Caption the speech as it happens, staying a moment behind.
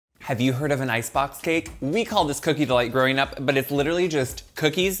Have you heard of an icebox cake? We call this cookie delight growing up, but it's literally just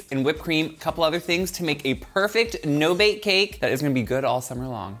cookies and whipped cream, a couple other things to make a perfect no-bake cake that is gonna be good all summer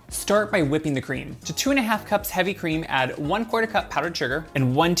long. Start by whipping the cream. To 2.5 cups heavy cream, add 1/4 cup powdered sugar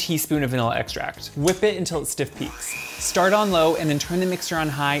and 1 teaspoon of vanilla extract. Whip it until it stiff peaks. Start on low and then turn the mixer on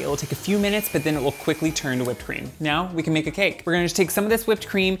high. It will take a few minutes, but then it will quickly turn to whipped cream. Now we can make a cake. We're gonna just take some of this whipped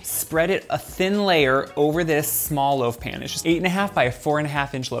cream, spread it a thin layer over this small loaf pan. It's just 8.5 by a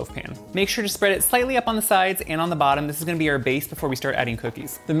 4.5 inch loaf pan. Make sure to spread it slightly up on the sides and on the bottom. This is gonna be our base before we start adding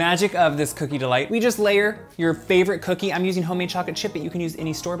cookies. The magic of this cookie delight, we just layer your favorite cookie. I'm using homemade chocolate chip, but you can use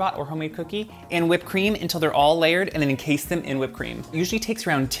any store-bought or homemade cookie, and whipped cream until they're all layered, and then encase them in whipped cream. It usually takes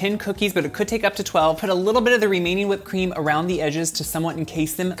around 10 cookies, but it could take up to 12. Put a little bit of the remaining whipped cream around the edges to somewhat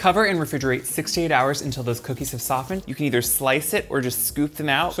encase them. Cover and refrigerate 6 to 8 hours until those cookies have softened. You can either slice it or just scoop them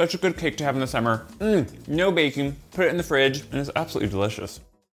out. Such a good cake to have in the summer. No baking, put it in the fridge, and it's absolutely delicious.